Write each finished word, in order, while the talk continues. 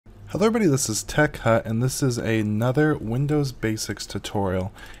Hello everybody, this is Tech Hut and this is another Windows Basics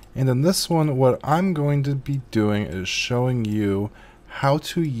tutorial. And in this one, what I'm going to be doing is showing you how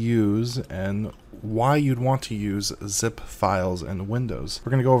to use and why you'd want to use zip files in Windows. We're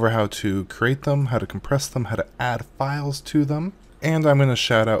going to go over how to create them, how to compress them, how to add files to them, and I'm going to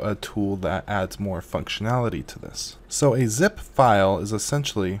shout out a tool that adds more functionality to this. So a zip file is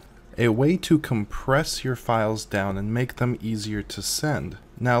essentially a way to compress your files down and make them easier to send.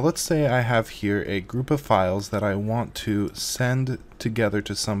 Now let's say I have here a group of files that I want to send together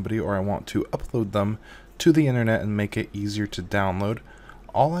to somebody, or I want to upload them to the internet and make it easier to download.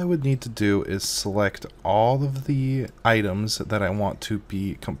 All I would need to do is select all of the items that I want to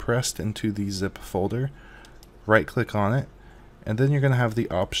be compressed into the zip folder, right click on it, and then you're going to have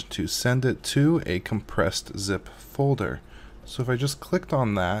the option to send it to a compressed zip folder. So if I just clicked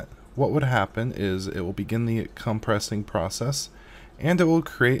on that, what would happen is it will begin the compressing process, and it will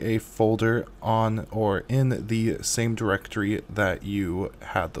create a folder on or in the same directory that you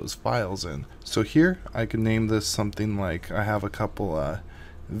had those files in. So here I can name this something like, I have a couple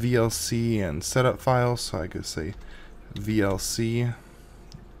VLC and setup files, so I could say VLC-setup,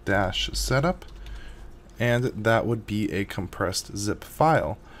 and that would be a compressed zip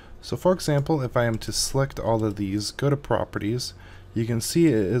file. So for example, if I am to select all of these, go to properties, you can see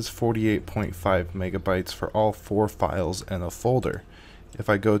it is 48.5 megabytes for all 4 files in a folder. If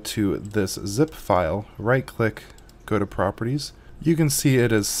I go to this zip file, right click, go to properties, you can see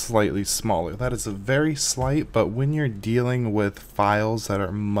it is slightly smaller. That is a very slight, but when you're dealing with files that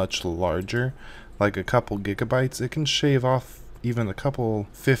are much larger, like a couple gigabytes, it can shave off even a couple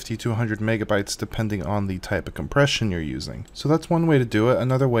 50 to 100 megabytes depending on the type of compression you're using. So that's one way to do it.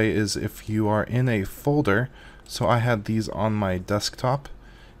 Another way is if you are in a folder. So I had these on my desktop.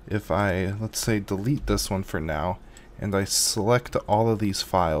 If I, let's say, delete this one for now, and I select all of these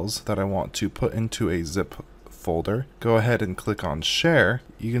files that I want to put into a zip folder, go ahead and click on share,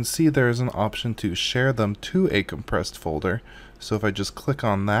 you can see there is an option to share them to a compressed folder. So if I just click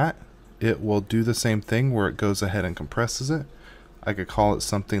on that, it will do the same thing where it goes ahead and compresses it. I could call it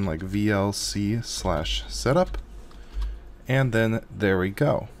something like VLC/setup, and then there we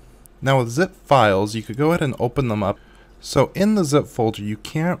go. Now with zip files, you could go ahead and open them up. So in the zip folder, you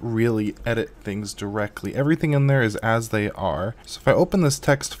can't really edit things directly. Everything in there is as they are. So if I open this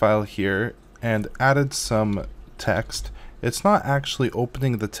text file here and added some text, it's not actually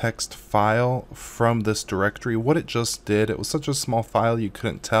opening the text file from this directory. What it just did, it was such a small file you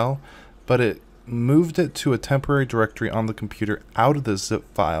couldn't tell, but it moved it to a temporary directory on the computer out of the zip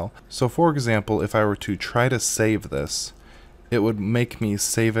file. So for example, if I were to try to save this, it would make me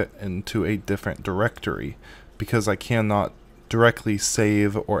save it into a different directory because I cannot directly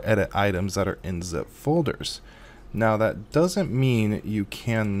save or edit items that are in zip folders. Now that doesn't mean you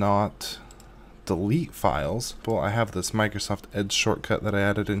cannot delete files. Well, I have this Microsoft Edge shortcut that I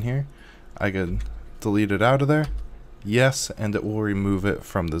added in here. I could delete it out of there. Yes, and it will remove it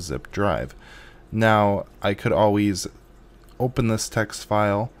from the zip drive. Now I could always open this text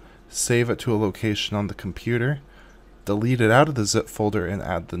file, save it to a location on the computer, delete it out of the zip folder and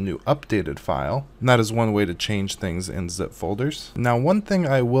add the new updated file. And that is one way to change things in zip folders. Now one thing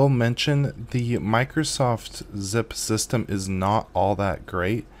I will mention, the Microsoft zip system is not all that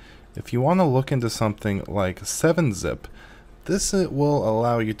great. If you want to look into something like 7-zip, this will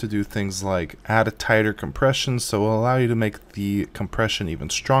allow you to do things like add a tighter compression, so it will allow you to make the compression even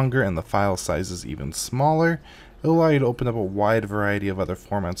stronger and the file sizes even smaller. It will allow you to open up a wide variety of other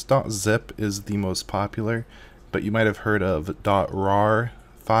formats. .zip is the most popular, but you might have heard of .rar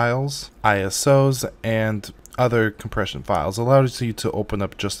files, ISOs, and other compression files. It allows you to open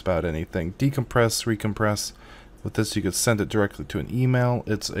up just about anything. Decompress, recompress. With this you could send it directly to an email.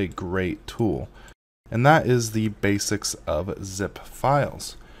 It's a great tool. And that is the basics of zip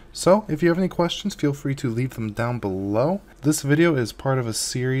files. So if you have any questions, feel free to leave them down below. This video is part of a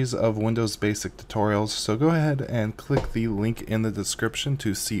series of Windows Basic tutorials, so go ahead and click the link in the description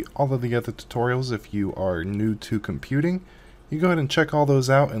to see all of the other tutorials if you are new to computing. You go ahead and check all those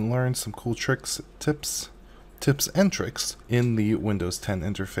out and learn some cool tips and tricks in the Windows 10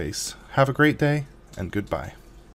 interface. Have a great day, and goodbye.